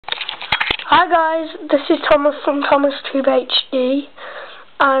Hi guys, this is Thomas from ThomasTubeHD,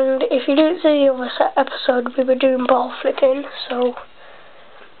 and if you didn't see the other episode, we were doing ball flipping, so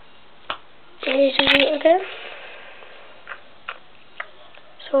here's it again.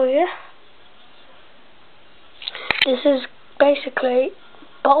 So yeah, this is basically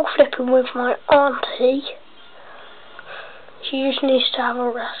ball flipping with my auntie. She just needs to have a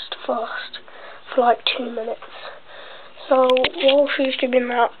rest first for like 2 minutes. So while she's doing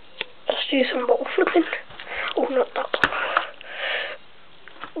that, let's do some ball flipping. Oh, not that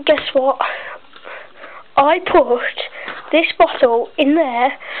one. Guess what? I put this bottle in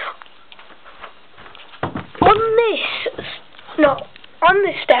there on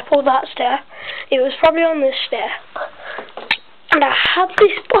this step or that step. It was probably on this step. And I had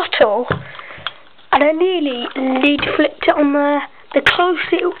this bottle and I nearly lid flipped it on there. The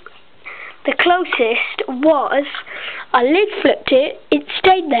closest was I lid flipped it. It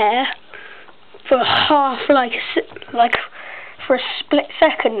stayed there for for a split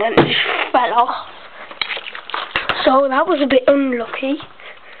second and it just fell off. So that was a bit unlucky.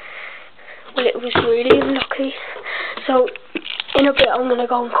 Well, it was really unlucky. So in a bit I'm gonna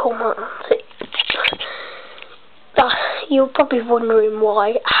go and call my auntie. You're probably wondering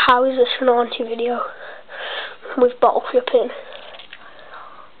why. How is this an auntie video with bottle flipping?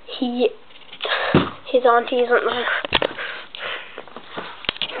 His auntie isn't there.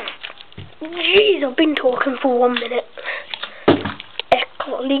 Jeez, I've been talking for 1 minute.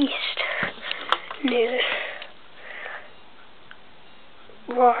 At least. Nearly.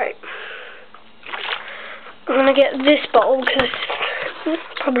 Right. I'm gonna get this bottle because it's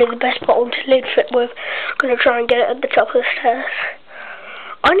probably the best bottle to lid flip with. I'm gonna try and get it at the top of the stairs.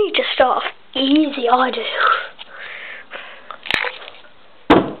 I need to start off easy, I do.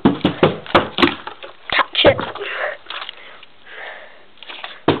 Catch it.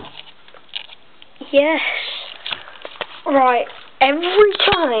 Yes. Right. Every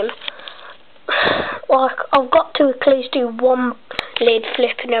time, like, I've got to at least do one lid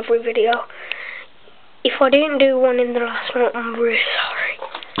flip in every video. If I didn't do one in the last one, I'm really sorry.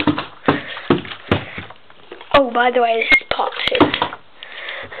 Oh, by the way, this is part 2.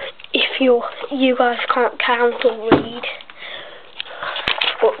 If you guys can't count or read,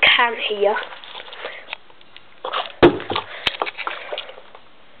 but can hear.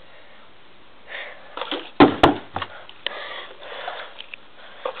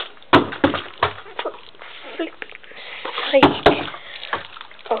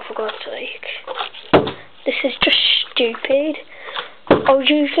 Oh, for God's sake. This is just stupid. I was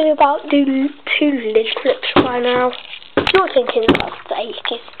usually about to do 2 lid flips by now. You're thinking that's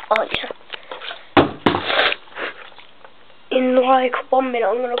fake, aren't you? In like 1 minute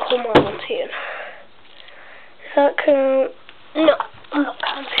I'm going to call my auntie in. Is that count? No, I'm not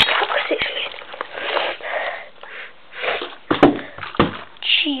counting.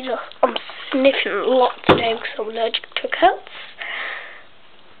 Jesus, I'm sniffing a lot today because I'm allergic to cats.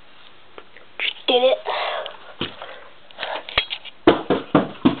 Just did it.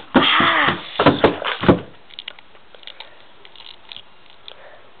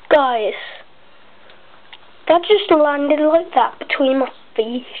 Guys, that just landed like that between my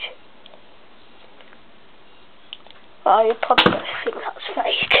feet. Oh, you're probably going to think that's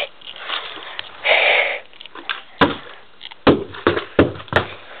fake.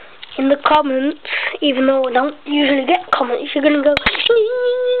 In the comments, even though I don't usually get comments, you're going to go,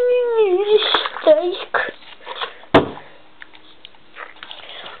 fake.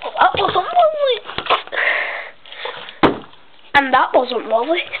 Well, that wasn't worth it. And that wasn't worth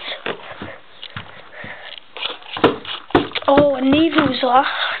it. Oh, and neither was that,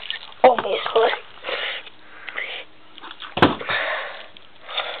 obviously.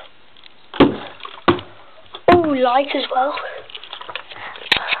 Oh, light as well.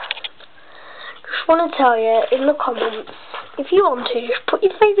 Just want to tell you in the comments, if you want to, just put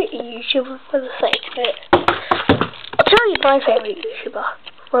your favourite YouTuber for the sake of it. I'll tell you my favourite YouTuber,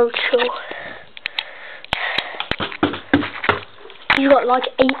 Roadshaw. He's got like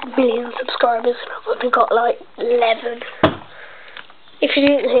 8 million subscribers and I've only got like 11. If you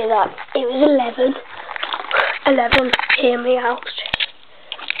didn't hear that, it was 11. 11, hear me out.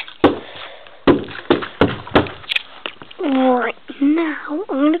 Right, now I'm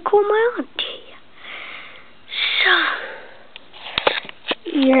going to call my auntie. So,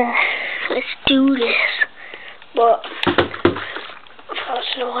 yeah, let's do this. But,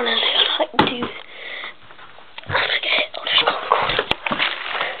 first I want to do, forget it, I'll just go and call it.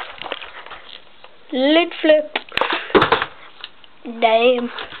 Lid flip. Damn.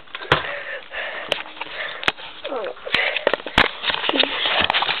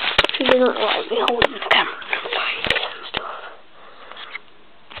 She doesn't like me holding the camera and stuff.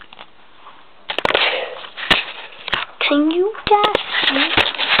 Can you guys see?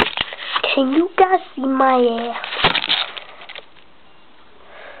 Can you guys see my ass?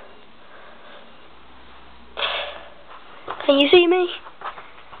 Can you see me? I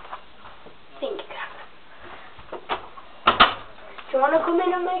think you can. Do you want to come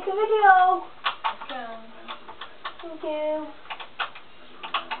in and make a video? Thank you.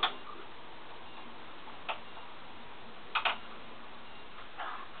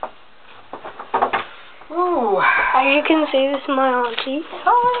 Ooh. As you can see, this is my auntie.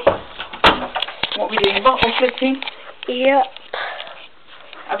 Hi. What are we doing? Bottle flipping? Yep.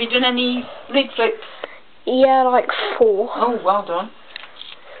 Have you done any lid flips? Yeah, like 4. Oh, well done.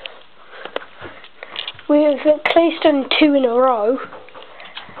 We've at least done 2 in a row.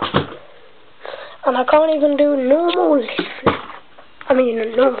 And I can't even do a normal lid flip. I mean a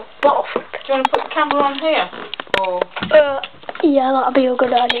normal bottle flip. Do you want to put the camera on here? Or yeah, that'd be a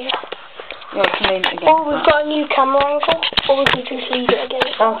good idea. yeah, you can lean it again. Or we've got a new camera angle, or we can just leave it again.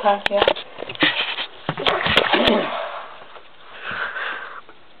 Okay, yeah.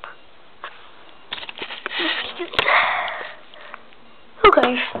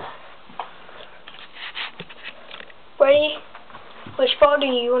 Okay. Ready? Which bottle do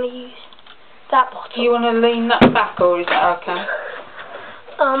you want to use? That bottle. Do you want to lean that back, or is that okay?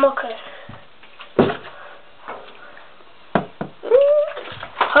 Okay.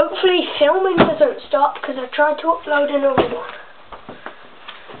 Hopefully filming doesn't stop because I tried to upload another one.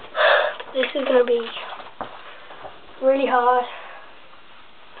 This is going to be really hard.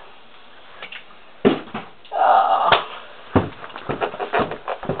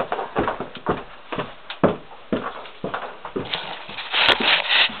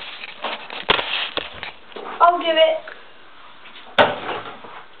 I'll do it.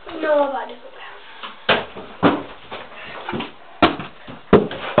 No, I do it.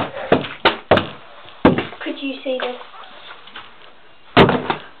 Could you see this?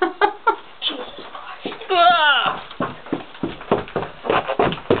 Jesus Christ.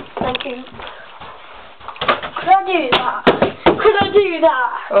 Thank you. Could I do that? Could I do that?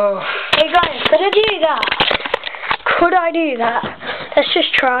 Oh. Hey guys, could I do that? Could I do that? Let's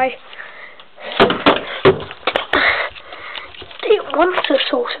just try. It wants a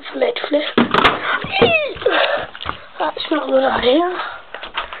sort of lid flip. That's not a good idea.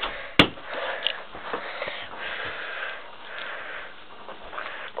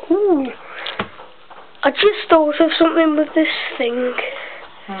 Ooh. I just thought of something with this thing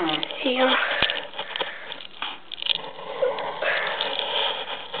here.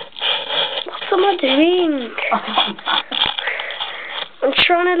 What am I doing? I'm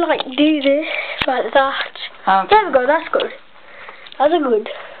trying to like do this, like that. There we go, that's good. That's a good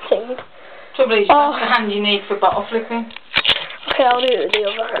thing. Trouble is, that's the hand you need for bottle flipping. Okay, I'll do it with the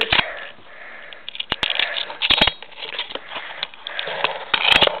other hand.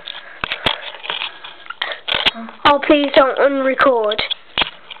 Oh, please don't unrecord.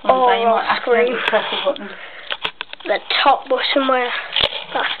 Oh, you might accidentally press the button. The top button where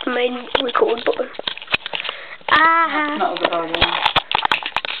that's the main record button. That's not a good idea.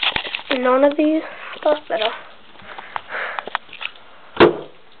 None of these. That's better.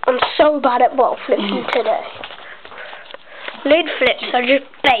 I'm so bad at bottle flipping today. Lid flips are just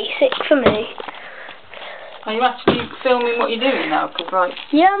basic for me. Are you actually filming what you're doing now? Cause like,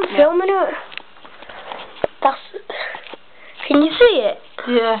 yeah, I'm filming it. That's. Can you see it?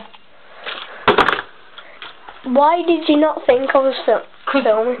 Yeah. Why did you not think I was filming? Because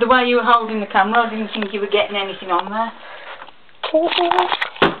the way you were holding the camera, I didn't think you were getting anything on there.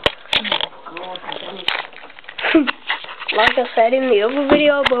 Like I said in the other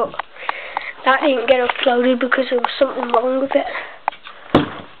video, but that didn't get uploaded because there was something wrong with it.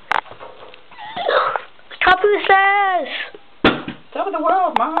 Top of the stairs! Top of the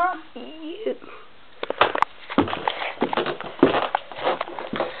world, Mama!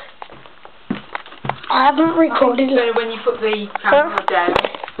 I haven't recorded it. When you put the camera down.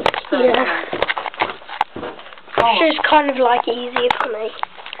 So yeah. It's just kind of like easier for me.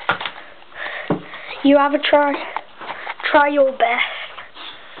 You have a try. Try your best.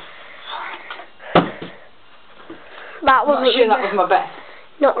 That wasn't. Not sure that was my best.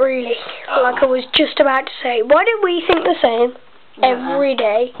 Not really. Like I was just about to say. Why did we think the same every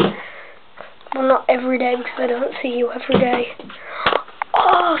day? Well, not every day because I don't see you every day.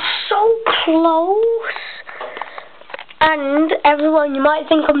 Oh, so close. And everyone, you might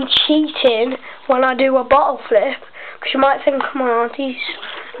think I'm cheating when I do a bottle flip, because you might think my auntie's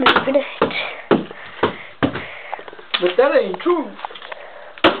moving it. But that ain't true.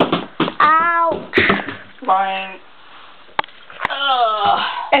 Fine.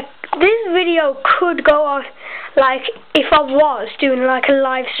 This video could go on, like, if I was doing like a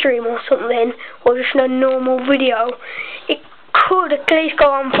live stream or something, or just a normal video, it could at least go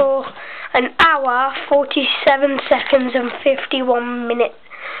on for an hour, 47 seconds and 51 minutes,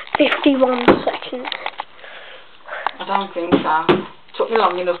 51 seconds. I don't think so. Took me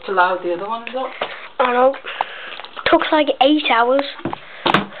long enough to load the other ones up. I know. Took like 8 hours.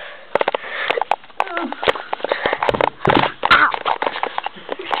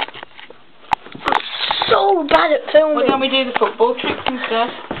 So bad at filming. Why don't we do the football tricks instead?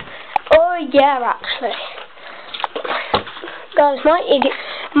 Oh yeah, actually. Guys,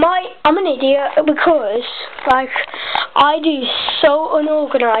 I'm an idiot because, like, I do so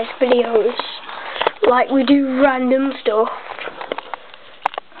unorganised videos. Like, we do random stuff.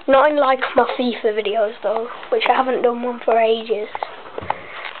 Not in, like, my FIFA videos, though, which I haven't done one for ages.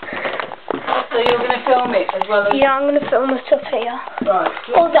 So you're going to film it as well as... Yeah, I'm going to film it up here. Right.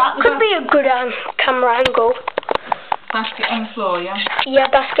 Oh, that could be a good camera angle. Basket on the floor, yeah? Yeah,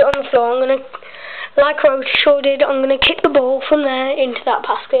 basket on the floor. I'm going to, like Roach sure did, I'm going to kick the ball from there into that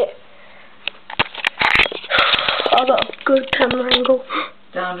basket. I got a good camera angle.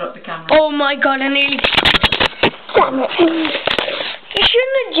 Down, drop the camera. Oh my god, I nearly... Damn it. You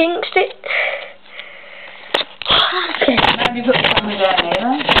shouldn't have jinxed it. Maybe put the camera down here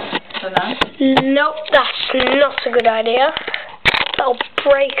then? Nope, that's not a good idea. That'll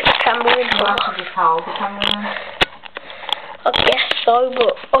break the camera in half. I'll just hold the camera then. I guess so,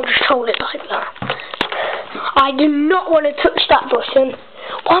 but I'll just hold it like that. I do not want to touch that button.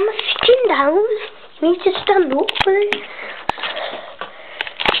 Why am I sitting down? You need to stand up for it.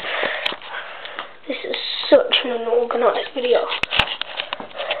 This is such an unorganised video.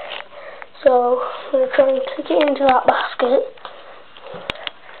 So, I'm going to try and take it into that basket.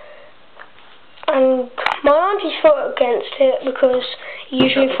 And my auntie's fought against it because it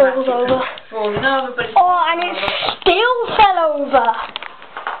usually falls over. Oh, no, but and it still fell over.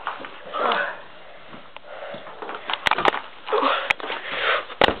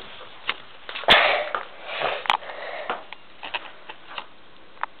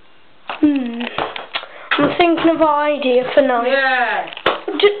 I'm thinking of an idea for now. Yeah.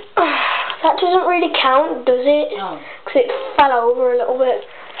 That doesn't really count, does it? No. Because it fell over a little bit.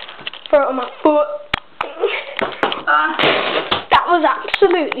 Throw it on my foot. That was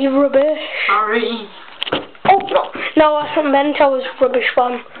absolutely rubbish. Sorry. Oh, no. No, I meant I was rubbish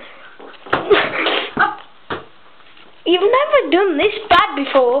one. You've never done this bad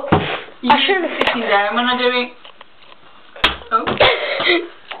before. I shouldn't have sitting down when I do it. Oh.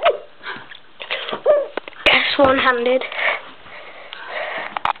 Guess one-handed.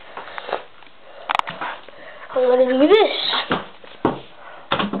 I'm going to do this.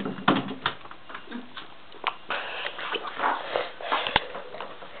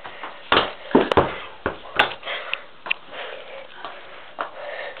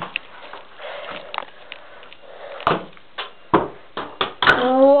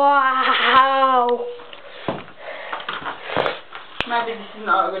 Wow. Maybe this is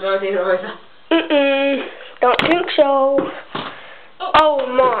not a good idea either. Don't think so. Oh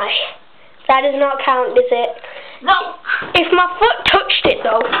my. That does not count, does it? No. If my foot touched it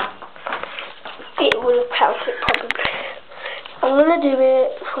though, it would have counted probably. I'm gonna do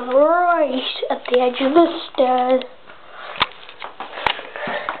it from right at the edge of the stairs.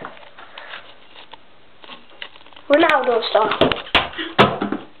 Ronaldo style.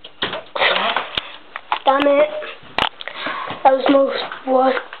 Damn it. That was the most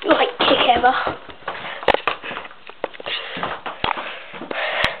worst kick ever.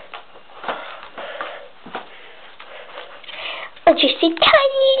 Just a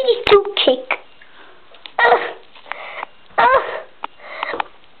tiny little kick.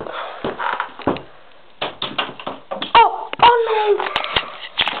 Oh no!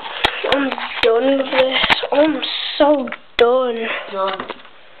 I'm done with this. I'm so done. Done.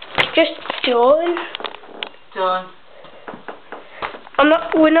 Just done. Done.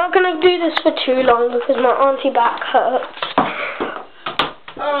 We're not gonna do this for too long because my auntie back hurts.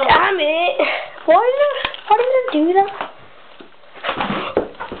 Oh. Damn it! Why did I do that?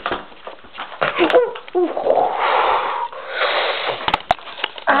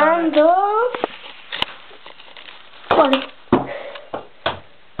 And volley.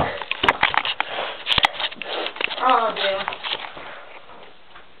 Oh dear.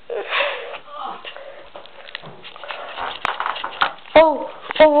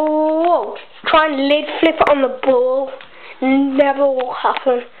 Oh. Try and lid flip it on the ball. Never will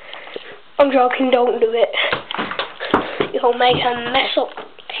happen. I'm joking, don't do it. You'll make a mess up,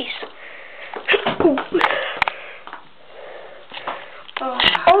 please.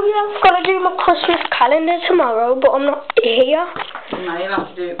 Christmas calendar tomorrow, but I'm not here. No, you'll have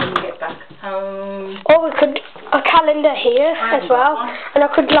to do it when you get back home. Or we could a calendar here as well, and I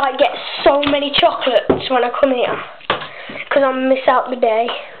could like get so many chocolates when I come here, because I'll miss out the day.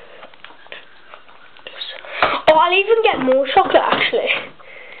 Oh, I'll even get more chocolate actually.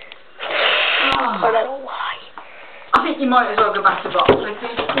 I don't know why. I think you might as well go back to box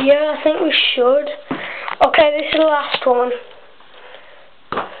licking. Yeah, I think we should. Okay, this is the last one.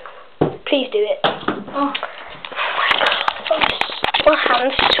 Please do it. Oh. My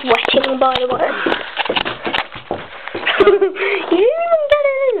hand's sweating, by the way. You didn't even get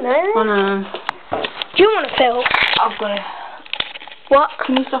it in there. I know. Do you want to film? I've got it. What?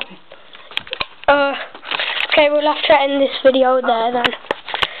 Can you stop it? Okay, we'll have to end this video there then.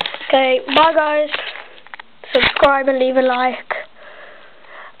 Okay, bye guys. Subscribe and leave a like.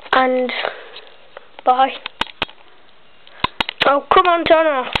 And bye. Oh, come on, turn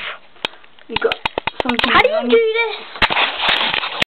off. You got something. How do you do this?